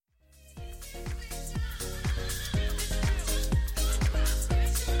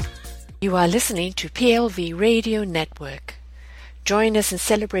You are listening to PLV Radio Network. Join us in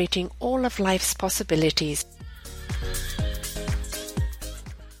celebrating all of life's possibilities.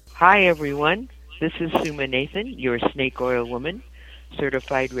 Hi, everyone. This is Suma Nathan, your snake oil woman,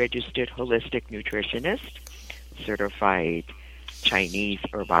 certified registered holistic nutritionist, certified Chinese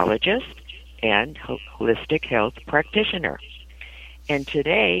herbologist, and holistic health practitioner. And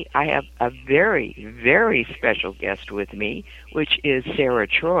today I have a very, very special guest with me, which is Sarah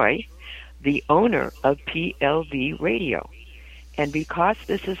Troy, the owner of PLV Radio. And because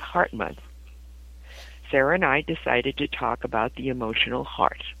this is Heart Month, Sarah and I decided to talk about the emotional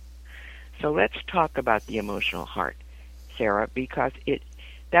heart. So let's talk about the emotional heart, Sarah, because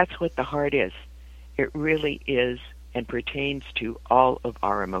that's what the heart is. It really is and pertains to all of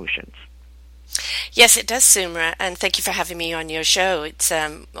our emotions. Yes, it does, Sumra, and thank you for having me on your show. It's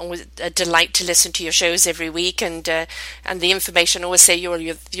always a delight to listen to your shows every week, and the information. I always say you're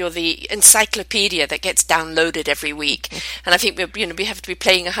the encyclopedia that gets downloaded every week. And I think we have to be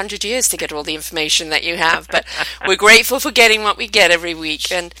playing 100 years to get all the information that you have, but we're grateful for getting what we get every week.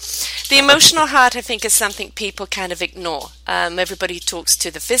 And the emotional heart, I think, is something people kind of ignore. Everybody talks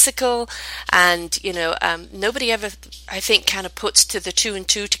to the physical, and nobody ever, I think, kind of puts the two and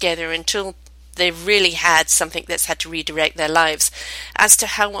two together until they've really had something that's had to redirect their lives as to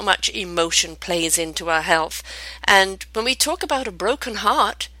how much emotion plays into our health. And when we talk about a broken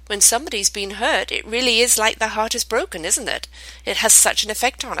heart, when somebody's been hurt, it really is like the heart is broken, isn't it? It has such an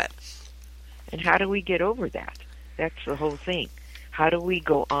effect on it. And how do we get over that? That's the whole thing. How do we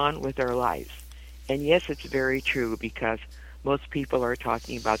go on with our lives? And yes, it's very true, because most people are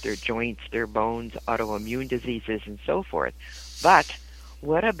talking about their joints, their bones, autoimmune diseases, and so forth. But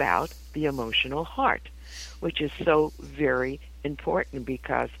what about the emotional heart, which is so very important,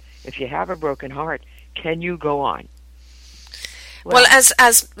 because if you have a broken heart, can you go on? Well,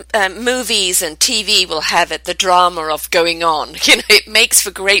 as movies and TV will have it, the drama of going on. It makes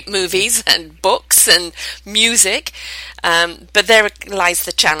for great movies and books and music, but there lies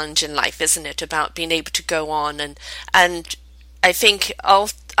the challenge in life, isn't it, about being able to go on. And I think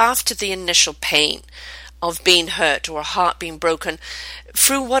after the initial pain of being hurt or a heart being broken,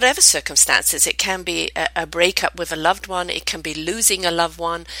 through whatever circumstances, it can be a breakup with a loved one, it can be losing a loved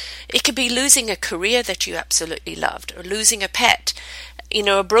one, it could be losing a career that you absolutely loved, or losing a pet.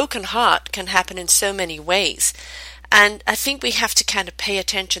 A broken heart can happen in so many ways. And I think we have to kind of pay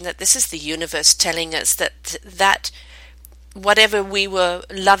attention that this is the universe telling us that whatever we were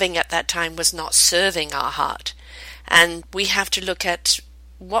loving at that time was not serving our heart. And we have to look at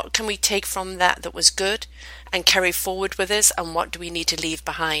what can we take from that was good and carry forward with us, and what do we need to leave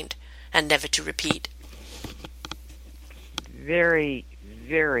behind and never to repeat? Very,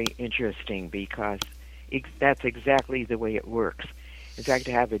 very interesting, because that's exactly the way it works. In fact,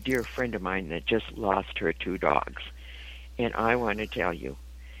 I have a dear friend of mine that just lost her 2 dogs, and I want to tell you,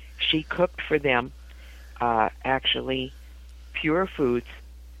 she cooked for them actually pure foods,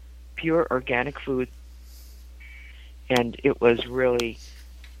 pure organic food, and it was really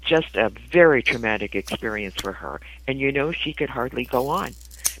just a very traumatic experience for her. And she could hardly go on,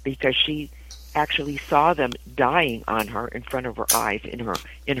 because she actually saw them dying on her in front of her eyes,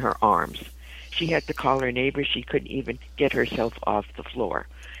 in her arms. She had to call her neighbors. She couldn't even get herself off the floor.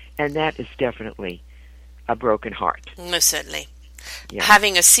 And that is definitely a broken heart. Most certainly. Yeah.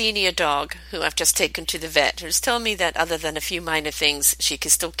 Having a senior dog who I've just taken to the vet, who's told me that other than a few minor things, she can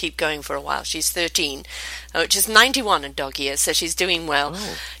still keep going for a while. She's 13, which is 91 in dog years, so she's doing well.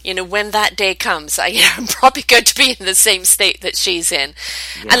 Oh. When that day comes, I'm probably going to be in the same state that she's in.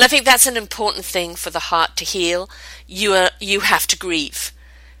 Yeah. And I think that's an important thing for the heart to heal. You have to grieve.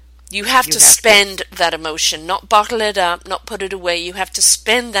 You have to spend that emotion, not bottle it up, not put it away. You have to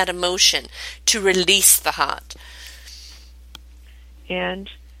spend that emotion to release the heart. And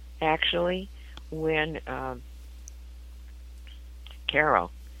actually, when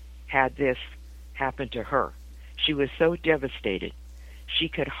Carol had this happen to her, she was so devastated. She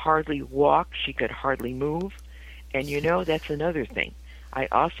could hardly walk. She could hardly move. And that's another thing. I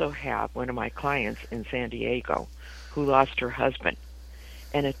also have one of my clients in San Diego who lost her husband.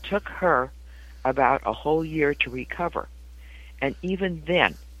 And it took her about a whole year to recover. And even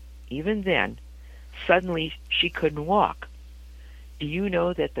then, suddenly she couldn't walk. Do you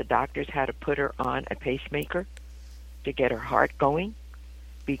know that the doctors had to put her on a pacemaker to get her heart going?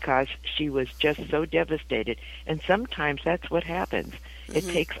 Because she was just so devastated. And sometimes that's what happens. Mm-hmm. It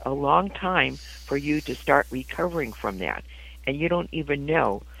takes a long time for you to start recovering from that. And you don't even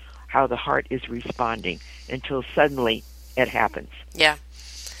know how the heart is responding until suddenly it happens. Yeah.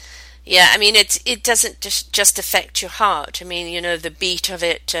 Yeah, I mean, it doesn't just affect your heart. I mean, you know, the beat of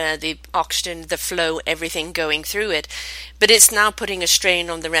it, the oxygen, the flow, everything going through it. But it's now putting a strain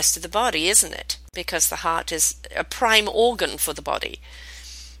on the rest of the body, isn't it? Because the heart is a prime organ for the body.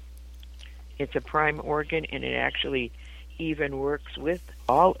 It's a prime organ, and it actually even works with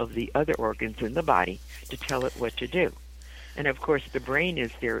all of the other organs in the body to tell it what to do. And of course, the brain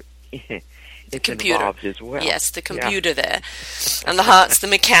is there. It's Computer. involved as well. Yes, the computer there. And the heart's the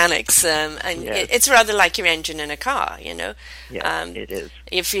mechanics. And Yes. it's rather like your engine in a car, you know. Yeah, it is.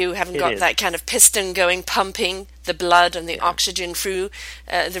 If you haven't It got is. that kind of piston going, pumping the blood and the oxygen through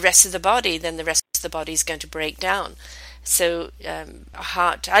the rest of the body, then the rest of the body is going to break down. So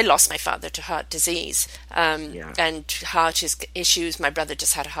I lost my father to heart disease and heart issues. My brother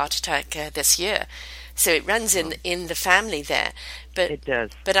just had a heart attack this year. So it runs in the family there. But It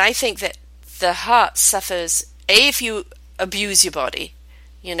does. But I think that the heart suffers, if you abuse your body,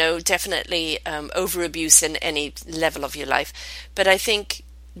 you know, definitely over-abuse in any level of your life. But I think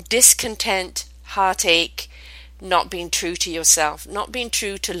discontent, heartache, not being true to yourself, not being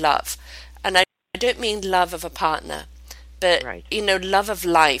true to love. And I don't mean love of a partner, but, you know, love of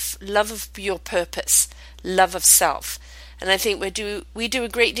life, love of your purpose, love of self. And I think we do a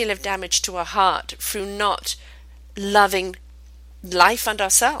great deal of damage to our heart through not loving life and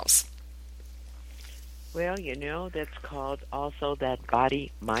ourselves. Well, you know, that's called also that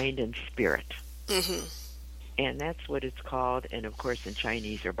body, mind, and spirit. Mm-hmm. And that's what it's called. And of course, in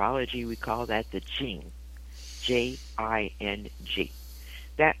Chinese herbology, we call that the Jing, Jing.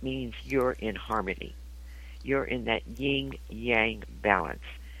 That means you're in harmony. You're in that yin-yang balance.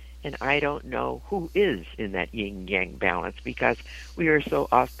 And I don't know who is in that yin-yang balance, because we are so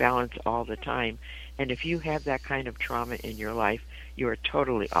off balance all the time. And if you have that kind of trauma in your life, you are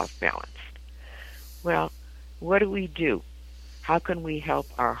totally off balance. Well, what do? How can we help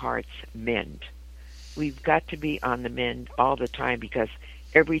our hearts mend? We've got to be on the mend all the time, because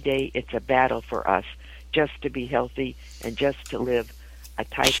every day it's a battle for us just to be healthy and just to live a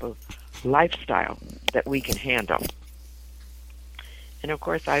type of lifestyle that we can handle. And of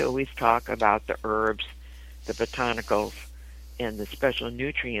course, I always talk about the herbs, the botanicals, and the special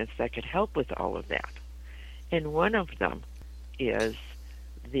nutrients that can help with all of that. And one of them is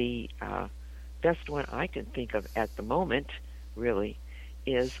the best one I can think of at the moment, really,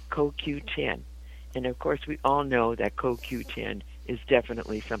 is CoQ10. And of course, we all know that CoQ10 is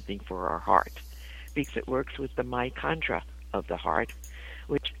definitely something for our heart, because it works with the mitochondria of the heart,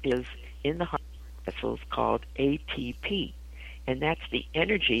 which is in the heart vessels called ATP. And that's the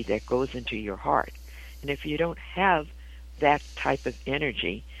energy that goes into your heart. And if you don't have that type of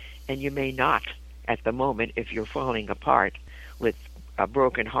energy, and you may not at the moment if you're falling apart with a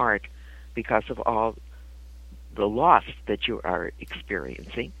broken heart because of all the loss that you are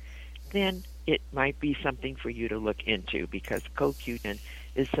experiencing, then it might be something for you to look into, because CoQ10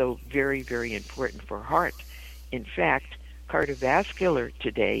 is so very, very important for heart. In fact, cardiovascular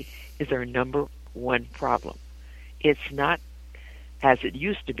today is our number one problem. It's not, as it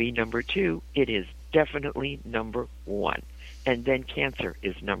used to be, number two. It is definitely number one. And then cancer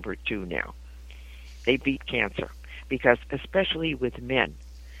is number two now. They beat cancer, because especially with men,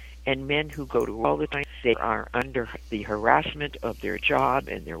 and men who go to all the time, they are under the harassment of their job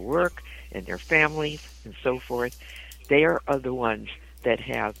and their work and their families and so forth. They are the ones that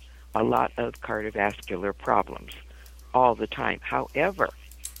have a lot of cardiovascular problems all the time. However,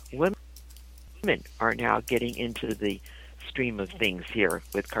 women are now getting into the stream of things here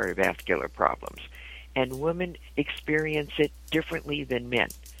with cardiovascular problems. And women experience it differently than men.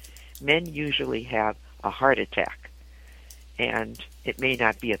 Men usually have a heart attack. And it may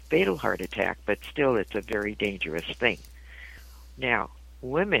not be a fatal heart attack, but still it's a very dangerous thing. Now,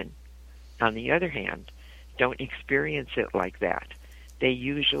 women, on the other hand, don't experience it like that. They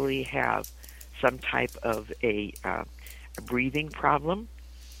usually have some type of a breathing problem,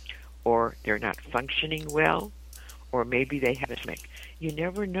 or they're not functioning well, or maybe they have a stomach. You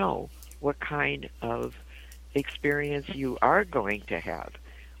never know what kind of experience you are going to have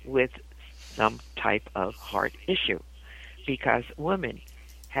with some type of heart issue, because women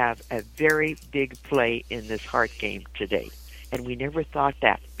have a very big play in this heart game today, and we never thought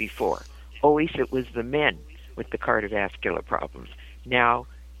that before. Always it was the men with the cardiovascular problems. Now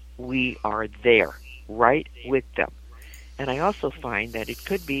we are there, right with them. And I also find that it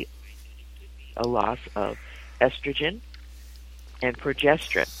could be a loss of estrogen and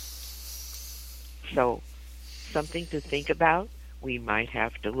progesterone. So something to think about. We might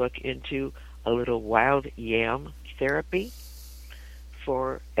have to look into a little wild yam therapy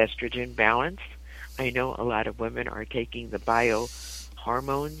for estrogen balance. I know a lot of women are taking the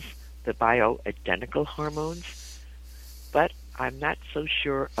biohormones the bioidentical hormones, but I'm not so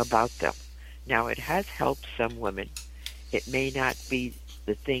sure about them. Now, it has helped some women. It may not be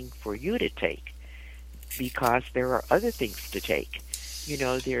the thing for you to take because there are other things to take. You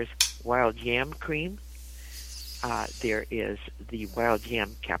know, there's wild yam cream. There is the wild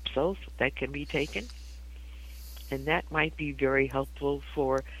yam capsules that can be taken. And that might be very helpful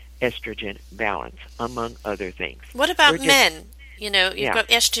for estrogen balance, among other things. What about men? You know, you've got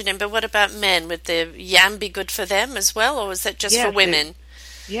estrogen, but what about men? Would the yam be good for them as well, or is that just for women?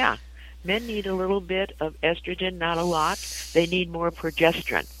 Men need a little bit of estrogen, not a lot. They need more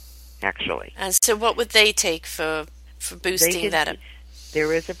progesterone, actually. And so what would they take for boosting that up?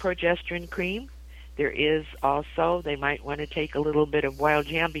 There is a progesterone cream. There is also, they might want to take a little bit of wild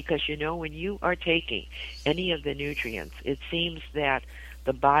yam because, you know, when you are taking any of the nutrients, it seems that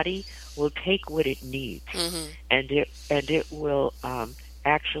the body will take what it needs, and it will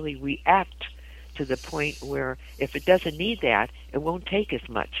actually react to the point where if it doesn't need that, it won't take as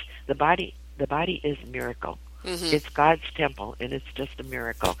much. The body is a miracle. It's God's temple, and it's just a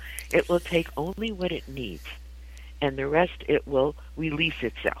miracle. It will take only what it needs, and the rest it will release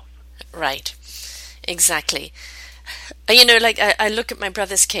itself. Right. Exactly. You know, like I look at my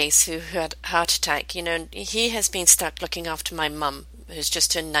brother's case who had a heart attack, you know, and he has been stuck looking after my mum, who's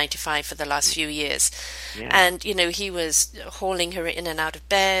just turned 95 for the last few years. Yeah. And, you know, he was hauling her in and out of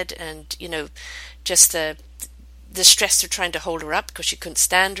bed and, you know, just the stress of trying to hold her up because she couldn't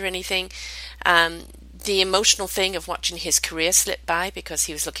stand or anything. The emotional thing of watching his career slip by because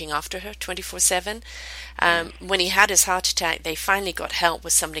he was looking after her 24/7. When he had his heart attack, they finally got help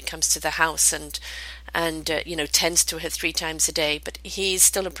with somebody comes to the house and you know, tends to her 3 times a day. But he's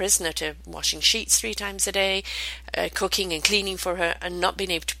still a prisoner to washing sheets 3 times a day, cooking and cleaning for her, and not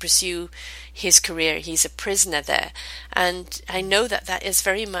being able to pursue his career. He's a prisoner there. And I know that that is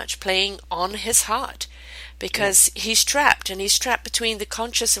very much playing on his heart because he's trapped, and he's trapped between the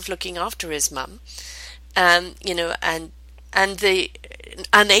conscious of looking after his mum, you know, and the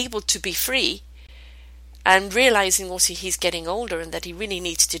unable to be free, and realizing also he's getting older and that he really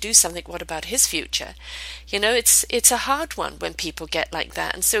needs to do something. What about his future? You know, it's a hard one when people get like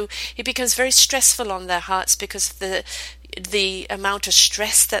that, and so it becomes very stressful on their hearts because of the amount of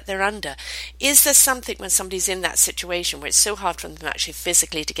stress that they're under. Is there something when somebody's in that situation where it's so hard for them actually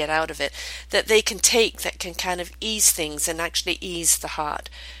physically to get out of it that they can take that can kind of ease things and actually ease the heart,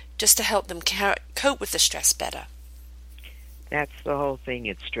 just to help them cope with the stress better? That's the whole thing.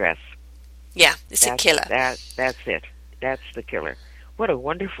 It's stress. Yeah, it's a killer. That's it. That's the killer. What a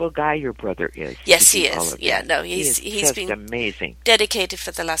wonderful guy your brother is. Yes, he is. Yeah, no, he's just been amazing, dedicated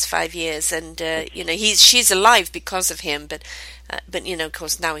for the last 5 years, and you know, she's alive because of him. But you know, of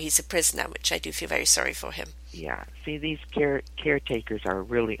course, now he's a prisoner, which I do feel very sorry for him. Yeah. See, these caretakers are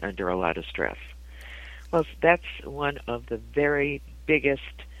really under a lot of stress. Well, that's one of the very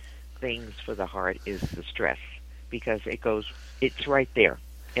biggest things for the heart is the stress, because it's right there,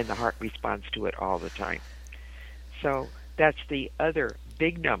 and the heart responds to it all the time. So that's the other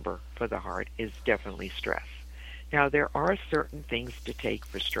big number for the heart is definitely stress. Now, there are certain things to take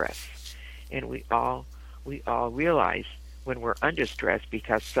for stress, and we all realize when we're under stress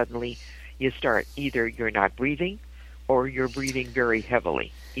because suddenly you start either you're not breathing or you're breathing very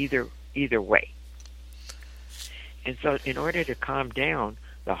heavily, either way. And so in order to calm down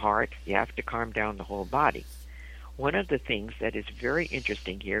the heart, you have to calm down the whole body. One of the things that is very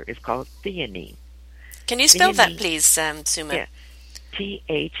interesting here is called theanine. Can you spell that, please, Suma? Yeah.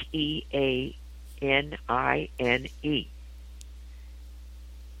 Theanine.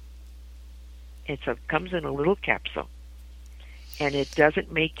 And so it comes in a little capsule. And it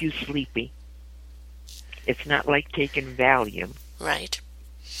doesn't make you sleepy. It's not like taking Valium. Right.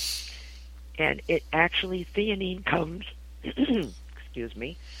 And it actually, theanine comes, excuse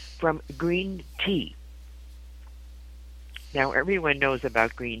me, from green tea. Now, everyone knows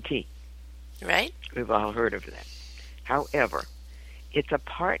about green tea. Right. We've all heard of that. However, it's a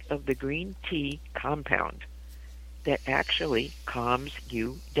part of the green tea compound that actually calms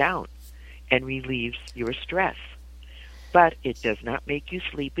you down and relieves your stress. But it does not make you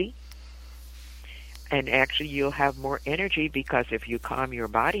sleepy. And actually, you'll have more energy because if you calm your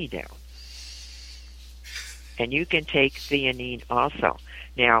body down. And you can take theanine also.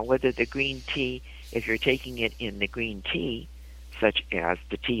 Now, whether the green tea, if you're taking it in the green tea, such as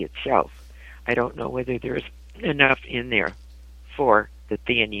the tea itself, I don't know whether there's enough in there for the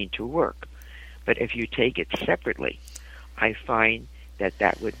theanine to work. But if you take it separately, I find that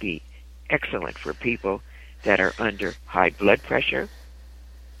that would be excellent for people that are under high blood pressure.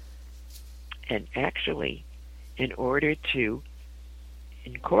 And actually, in order to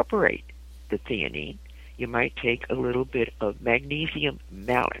incorporate the theanine, you might take a little bit of magnesium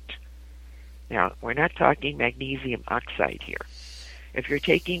malate. Now, we're not talking magnesium oxide here. If you're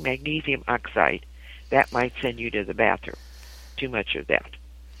taking magnesium oxide, that might send you to the bathroom. Too much of that.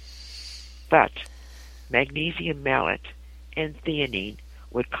 But magnesium malate and theanine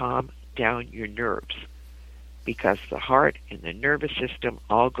would calm down your nerves, because the heart and the nervous system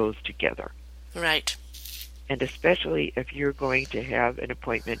all goes together. Right. And especially if you're going to have an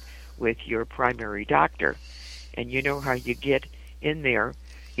appointment with your primary doctor, and you know how you get in there,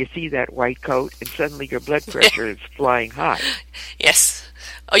 you see that white coat, and suddenly your blood pressure is flying high. Yes.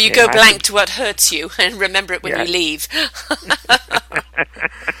 Or you go blank to what hurts you and remember it when you leave.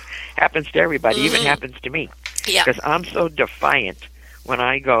 Happens to everybody, even happens to me. Yeah. Because I'm so defiant when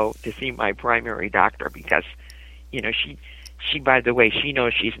I go to see my primary doctor, because, you know, she, by the way, she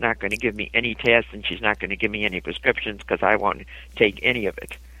knows she's not going to give me any tests, and she's not going to give me any prescriptions because I won't take any of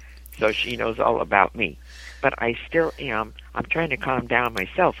it. So she knows all about me. But I still I'm trying to calm down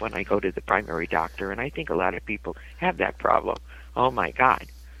myself when I go to the primary doctor, and I think a lot of people have that problem. Oh, my God.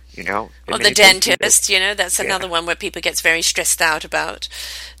 You know? Or the dentist, you know, that's another one where people get very stressed out about.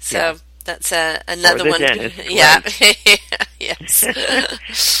 So that's another one. Dentist, yeah. right.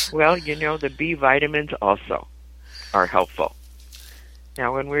 Yes. Well, you know, the B vitamins also are helpful.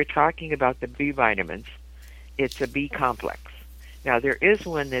 Now, when we're talking about the B vitamins, it's a B complex. Now, there is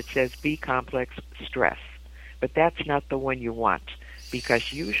one that says B complex stress, but that's not the one you want,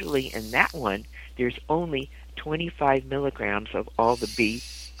 because usually in that one, there's only 25 milligrams of all the Bs.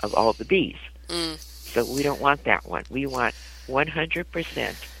 So we don't want that one. We want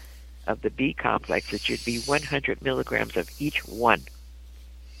 100% of the B complex. It should be 100 milligrams of each one.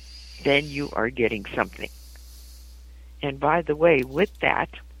 Then you are getting something. And by the way, with that,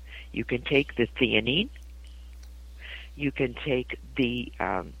 you can take the theanine, you can take the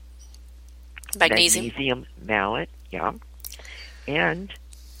magnesium malate, and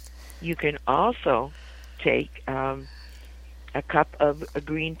you can also take a cup of a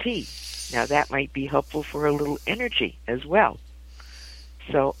green tea. Now, that might be helpful for a little energy as well.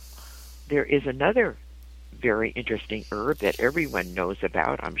 So there is another very interesting herb that everyone knows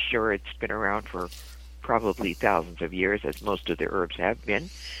about. I'm sure it's been around for probably thousands of years, as most of the herbs have been,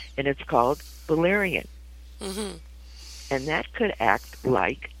 and it's called valerian. Mm-hmm. And that could act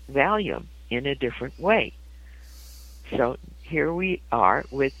like Valium in a different way. So here we are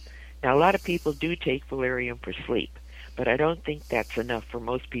with, now a lot of people do take valerian for sleep, but I don't think that's enough for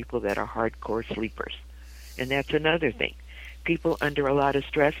most people that are hardcore sleepers. And that's another thing. People under a lot of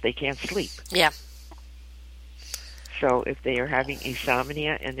stress, they can't sleep. Yeah. So if they are having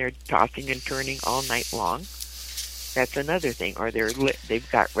insomnia and they're tossing and turning all night long, that's another thing. Or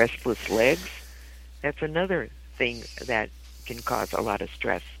they've got restless legs, that's another thing that can cause a lot of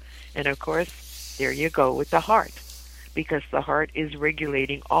stress. And of course, there you go with the heart, because the heart is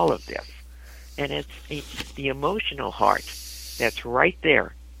regulating all of this. And it's the emotional heart that's right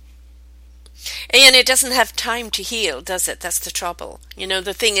there. And it doesn't have time to heal, does it? That's the trouble. You know,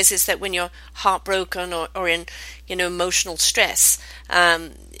 the thing is that when you're heartbroken or in, you know, emotional stress,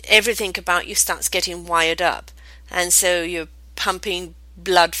 everything about you starts getting wired up. And so you're pumping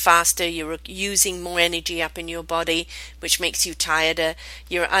blood faster, you're using more energy up in your body, which makes you tireder.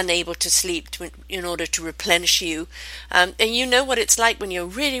 You're unable to sleep in order to replenish you. And you know what it's like when you're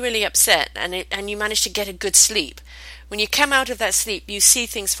really, really upset and you manage to get a good sleep. When you come out of that sleep, you see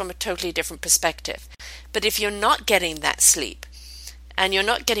things from a totally different perspective. But if you're not getting that sleep, and you're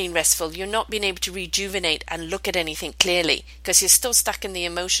not getting restful, you're not being able to rejuvenate and look at anything clearly, because you're still stuck in the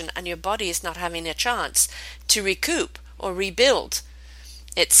emotion and your body is not having a chance to recoup or rebuild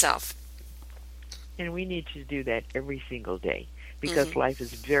itself. And we need to do that every single day, because life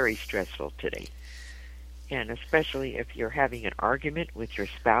is very stressful today. And especially if you're having an argument with your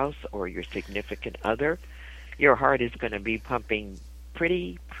spouse or your significant other, your heart is going to be pumping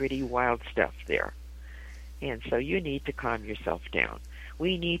pretty wild stuff there. And so you need to calm yourself down.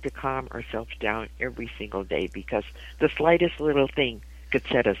 We need to calm ourselves down every single day, because the slightest little thing could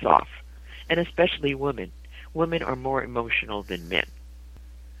set us off. And especially women. Women are more emotional than men,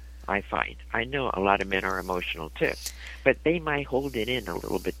 I find. I know a lot of men are emotional too, but they might hold it in a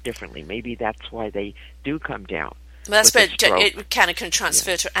little bit differently. Maybe that's why they do come down. Well, that's where it kind of can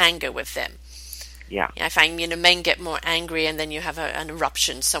transfer to anger with them. Yeah. I find, you know, men get more angry and then you have an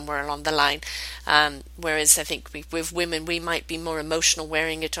eruption somewhere along the line. Whereas I think with women, we might be more emotional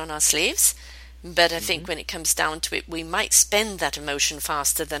wearing it on our sleeves. But I think when it comes down to it, we might spend that emotion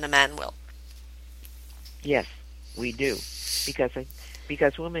faster than a man will. Yes, we do.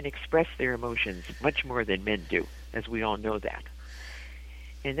 Because women express their emotions much more than men do, as we all know that.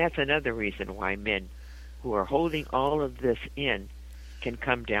 And that's another reason why men who are holding all of this in can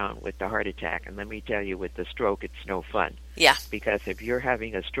come down with the heart attack. And let me tell you, with the stroke, it's no fun. Yeah. Because if you're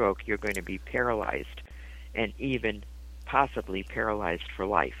having a stroke, you're going to be paralyzed, and even possibly paralyzed for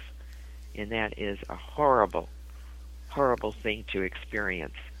life. And that is a horrible, horrible thing to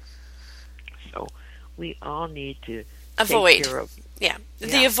experience. So we all need to avoid. Take care of,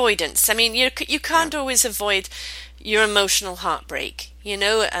 the avoidance. I mean, you can't always avoid your emotional heartbreak.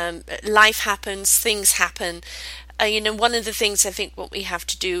 Life happens, things happen. One of the things I think what we have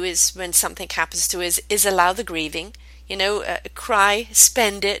to do is when something happens to us is allow the grieving. Cry,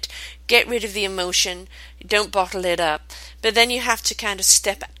 spend it, get rid of the emotion, don't bottle it up. But then you have to kind of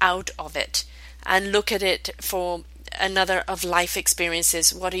step out of it and look at it for another of life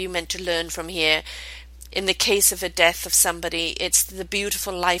experiences. What are you meant to learn from here? In the case of a death of somebody, it's the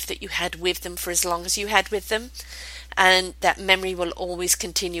beautiful life that you had with them for as long as you had with them. And that memory will always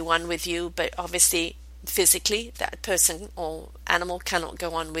continue on with you. But obviously, physically, that person or animal cannot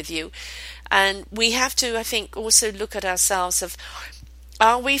go on with you. And we have to, I think, also look at ourselves of,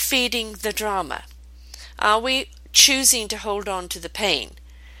 are we feeding the drama? Are we choosing to hold on to the pain?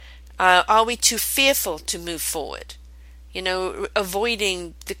 Are we too fearful to move forward?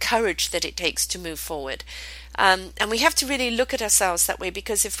 Avoiding the courage that it takes to move forward. And we have to really look at ourselves that way,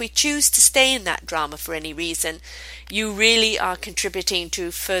 because if we choose to stay in that drama for any reason, you really are contributing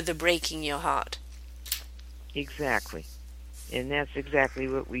to further breaking your heart. Exactly. And that's exactly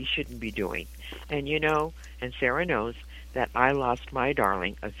what we shouldn't be doing. And and Sarah knows that I lost my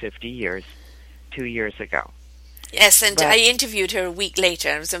darling of 50 years 2 years ago. Yes, and I interviewed her a week later.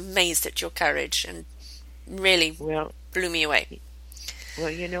 I was amazed at your courage and really blew me away. Well,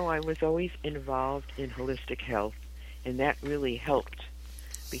 I was always involved in holistic health, and that really helped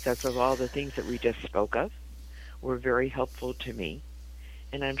because of all the things that we just spoke of were very helpful to me.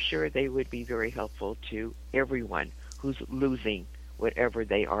 And I'm sure they would be very helpful to everyone who's losing whatever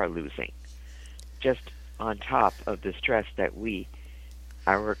they are losing, just on top of the stress that we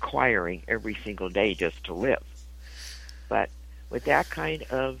are requiring every single day just to live. But with that kind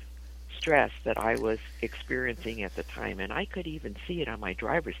of stress that I was experiencing at the time, and I could even see it on my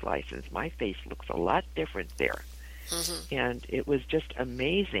driver's license, my face looks a lot different there. Mm-hmm. And it was just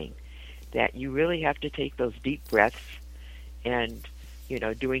amazing that you really have to take those deep breaths and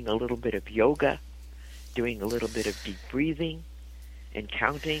doing a little bit of yoga, doing a little bit of deep breathing and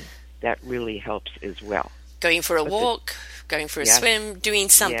counting, that really helps as well. Going for a walk, going for a swim, doing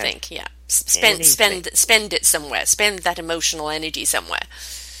something, Spend it somewhere. Spend that emotional energy somewhere.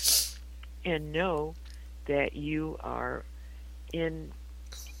 And know that you're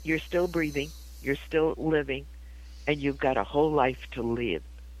still breathing, you're still living, and you've got a whole life to live.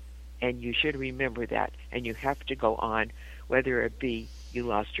 And you should remember that. And you have to go on, whether it be you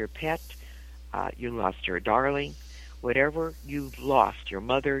lost your pet, you lost your darling, whatever you lost, your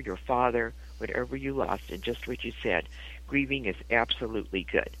mother, your father, whatever you lost, and just what you said, grieving is absolutely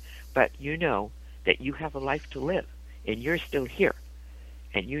good. But that you have a life to live, and you're still here,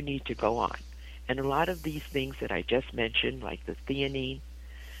 and you need to go on. And a lot of these things that I just mentioned, like the theanine,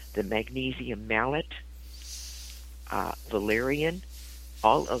 the magnesium malate, valerian,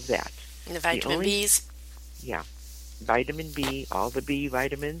 all of that. And the vitamin Bs. Yeah. Vitamin B, all the B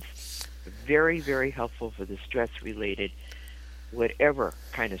vitamins, very, very helpful for the stress-related, whatever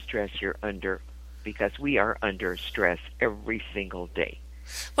kind of stress you're under, because we are under stress every single day.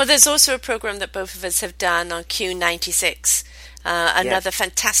 Well, there's also a program that both of us have done on Q96, another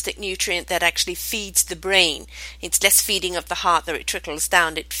fantastic nutrient that actually feeds the brain. It's less feeding of the heart, though it trickles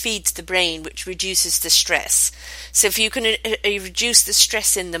down. It feeds the brain, which reduces the stress. So if you can reduce the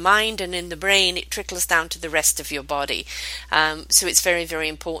stress in the mind and in the brain, it trickles down to the rest of your body. So it's very, very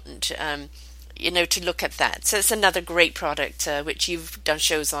important, to look at that. So it's another great product, which you've done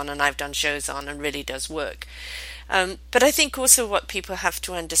shows on and I've done shows on, and really does work. But I think also what people have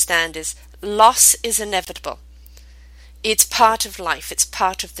to understand is loss is inevitable. It's part of life. It's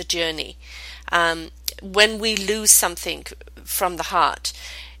part of the journey. When we lose something from the heart,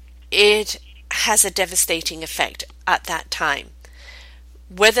 it has a devastating effect at that time.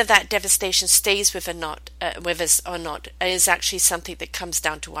 Whether that devastation stays with us or not is actually something that comes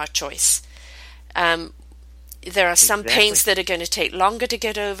down to our choice. There are some pains that are going to take longer to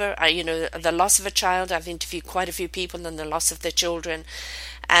get over. The loss of a child, I've interviewed quite a few people on the loss of their children.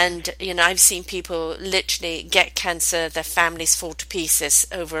 And, I've seen people literally get cancer, their families fall to pieces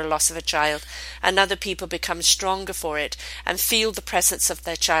over a loss of a child. And other people become stronger for it and feel the presence of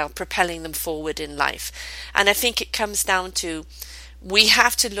their child propelling them forward in life. And I think it comes down to, we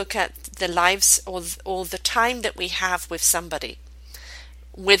have to look at the lives or the time that we have with somebody.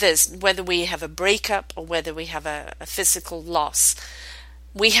 with us, whether we have a breakup or whether we have a physical loss.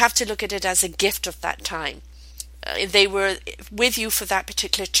 We have to look at it as a gift of that time. They were with you for that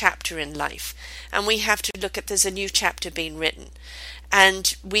particular chapter in life. And we have to look at there's a new chapter being written.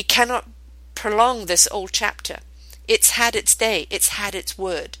 And we cannot prolong this old chapter. It's had its day. It's had its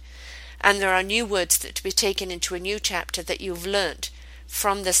word. And there are new words that to be taken into a new chapter that you've learned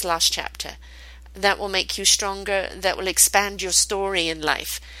from this last chapter. That will make you stronger, that will expand your story in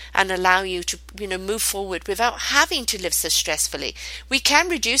life and allow you to, move forward without having to live so stressfully. We can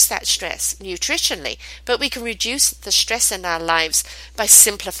reduce that stress nutritionally, but we can reduce the stress in our lives by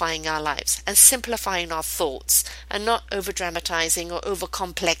simplifying our lives and simplifying our thoughts and not over-dramatizing or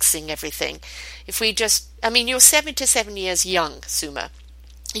over-complexing everything. If we just, you're 77 years young, Suma.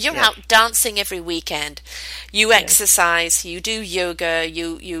 You're out dancing every weekend. You exercise, you do yoga,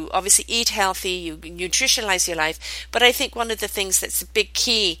 you obviously eat healthy, you nutritionalize your life. But I think one of the things that's a big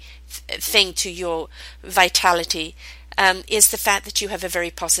key thing to your vitality is the fact that you have a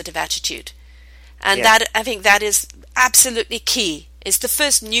very positive attitude. And that, I think that is absolutely key. It's the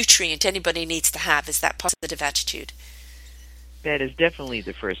first nutrient anybody needs to have is that positive attitude. That is definitely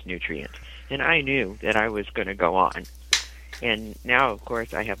the first nutrient. And I knew that I was going to go on. And now, of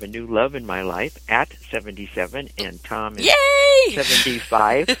course, I have a new love in my life at 77, and Tom is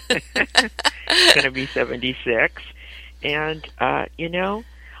 75. He's going to be 76. And,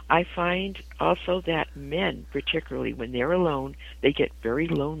 I find also that men, particularly when they're alone, they get very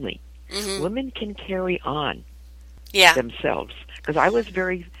lonely. Mm-hmm. Women can carry on themselves. Because I was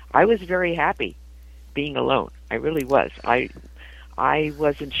very happy being alone. I really was. I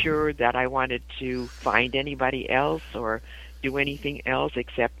wasn't sure that I wanted to find anybody else or do anything else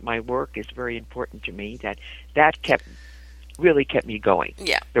except my work is very important to me. That really kept me going.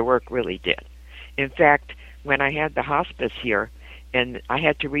 Yeah. The work really did. In fact, when I had the hospice here, and I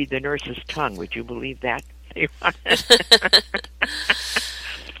had to read the nurse's tongue, would you believe that?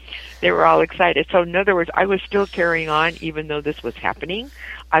 They were all excited. So in other words, I was still carrying on even though this was happening.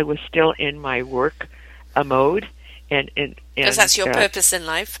 I was still in my work mode. Because that's your purpose in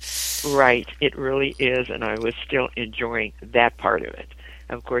life. Right, it really is, and I was still enjoying that part of it.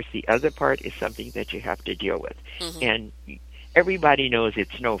 Of course, the other part is something that you have to deal with. Mm-hmm. And everybody knows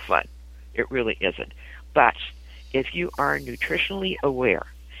it's no fun. It really isn't. But if you are nutritionally aware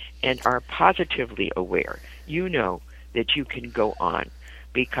and are positively aware, you know that you can go on.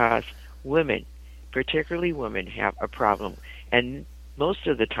 Because women, particularly women, have a problem. And most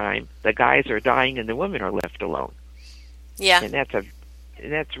of the time, the guys are dying and the women are left alone. Yeah. And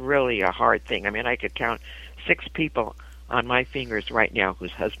that's really a hard thing. I could count 6 people on my fingers right now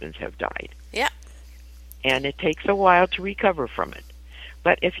whose husbands have died. Yeah. And it takes a while to recover from it.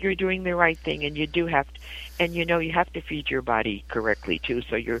 But if you're doing the right thing, and you do have to, and you have to feed your body correctly too,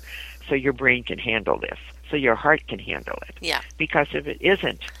 so your brain can handle this, so your heart can handle it. Yeah. Because if it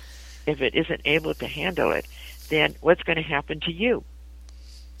isn't able to handle it, then what's going to happen to you?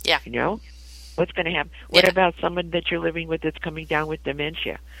 Yeah. What's going to happen? What about someone that you're living with that's coming down with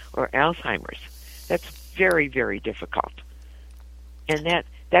dementia or Alzheimer's? That's very, very difficult. And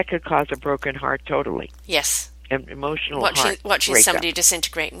that could cause a broken heart totally. Yes. An emotional watching somebody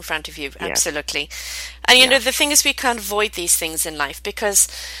disintegrate in front of you. Yes. Absolutely. And, the thing is we can't avoid these things in life because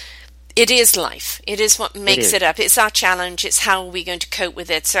it is life. It is what makes it up. It's our challenge. It's how we're going to cope with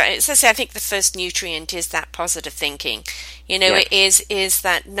it. So as I say, I think the first nutrient is that positive thinking. It is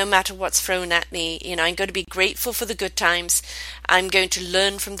that no matter what's thrown at me, I'm going to be grateful for the good times. I'm going to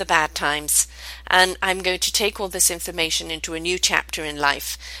learn from the bad times. And I'm going to take all this information into a new chapter in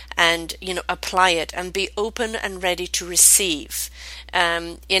life and, apply it and be open and ready to receive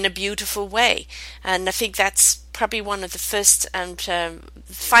in a beautiful way. And I think that's probably one of the first and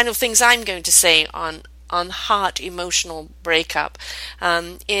final things I'm going to say on heart emotional breakup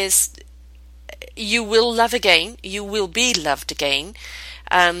is you will love again. You will be loved again.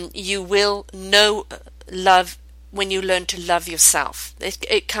 You will know love when you learn to love yourself.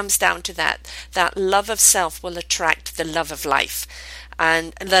 It comes down to that. That love of self will attract the love of life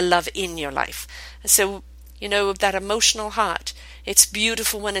and the love in your life. So, that emotional heart, it's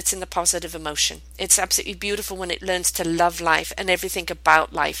beautiful when it's in the positive emotion. It's absolutely beautiful when it learns to love life and everything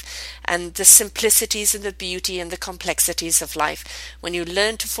about life and the simplicities and the beauty and the complexities of life. When you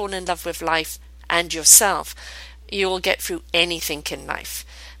learn to fall in love with life and yourself, you will get through anything in life.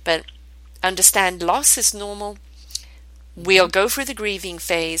 But understand loss is normal. We'll go through the grieving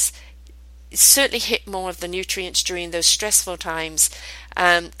phase. Certainly hit more of the nutrients during those stressful times,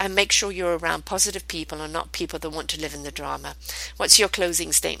 and make sure you're around positive people and not people that want to live in the drama. What's your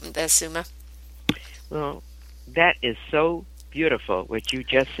closing statement there, Suma? Well, that is so beautiful what you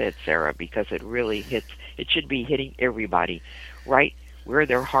just said, Sarah, because it really hits. It should be hitting everybody right where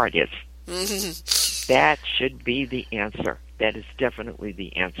their heart is. That should be the answer. That is definitely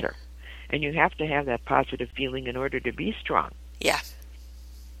the answer. And you have to have that positive feeling in order to be strong. Yeah.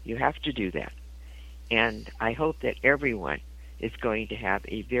 You have to do that. And I hope that everyone is going to have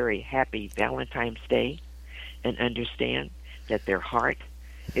a very happy Valentine's Day and understand that their heart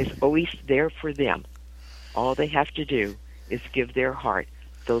is always there for them. All they have to do is give their heart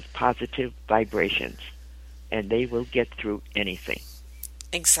those positive vibrations, and they will get through anything.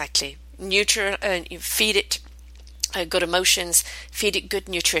 Exactly. You feed it good emotions, feed it good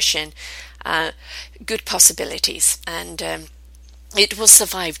nutrition, good possibilities, and it will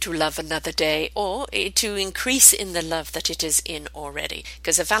survive to love another day, or to increase in the love that it is in already.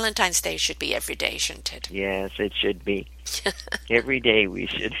 Because a Valentine's Day should be every day, shouldn't it? Yes, it should be. Every day we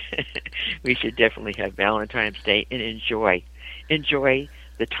should we should definitely have Valentine's Day and enjoy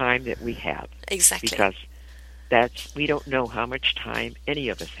the time that we have. Exactly. Because we don't know how much time any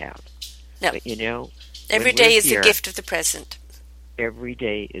of us have. No. But every day is a gift of the present. Every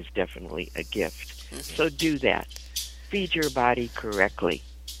day is definitely a gift. So do that. Feed your body correctly.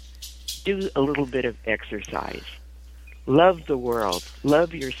 Do a little bit of exercise. Love the world.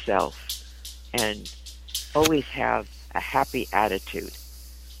 Love yourself. And always have a happy attitude.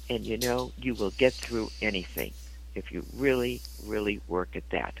 And you will get through anything if you really, really work at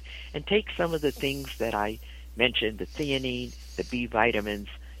that. And take some of the things that I mentioned, the theanine, the B vitamins,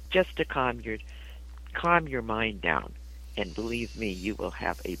 just to calm your mind down. And believe me, you will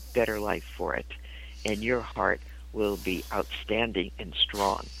have a better life for it. And your heart will be outstanding and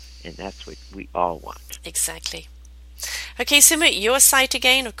strong. And that's what we all want. Exactly. Okay, Suma, your site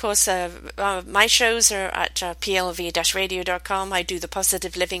again. Of course, my shows are at plv-radio.com. I do the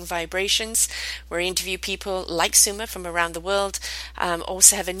Positive Living Vibrations, where I interview people like Suma from around the world.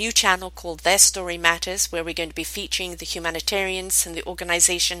 Also have a new channel called Their Story Matters, where we're going to be featuring the humanitarians and the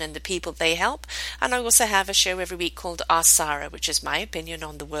organization and the people they help. And I also have a show every week called Ask Sarah, which is my opinion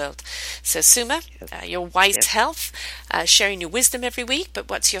on the world. So, Suma, your wise health, sharing your wisdom every week.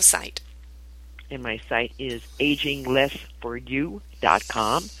 But what's your site? And my site is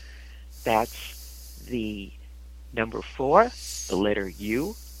aginglessforyou.com. That's the number 4, the letter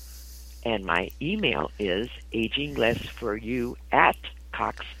U. And my email is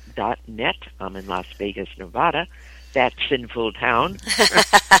aginglessforyou@cox.net. I'm in Las Vegas, Nevada. That sinful town.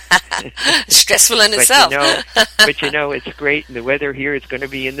 Stressful in itself. But it's great, and the weather here is going to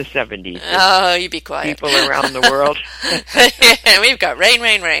be in the 70s. Oh, you be quiet. People around the world. Yeah, we've got rain.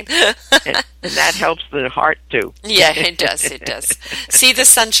 And that helps the heart, too. Yeah, it does. See the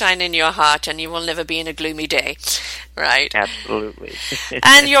sunshine in your heart, and you will never be in a gloomy day. Right. Absolutely.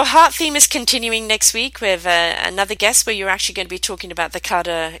 And your heart theme is continuing next week with another guest, where you're actually going to be talking about the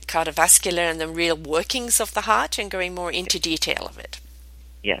cardiovascular and the real workings of the heart and going more into detail of it.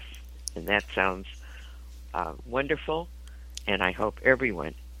 Yes, and that sounds wonderful, and I hope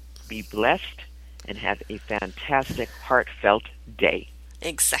everyone be blessed and have a fantastic, heartfelt day.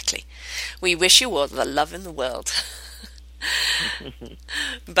 Exactly. We wish you all the love in the world.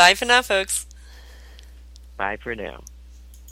 Bye for now, folks. Bye for now.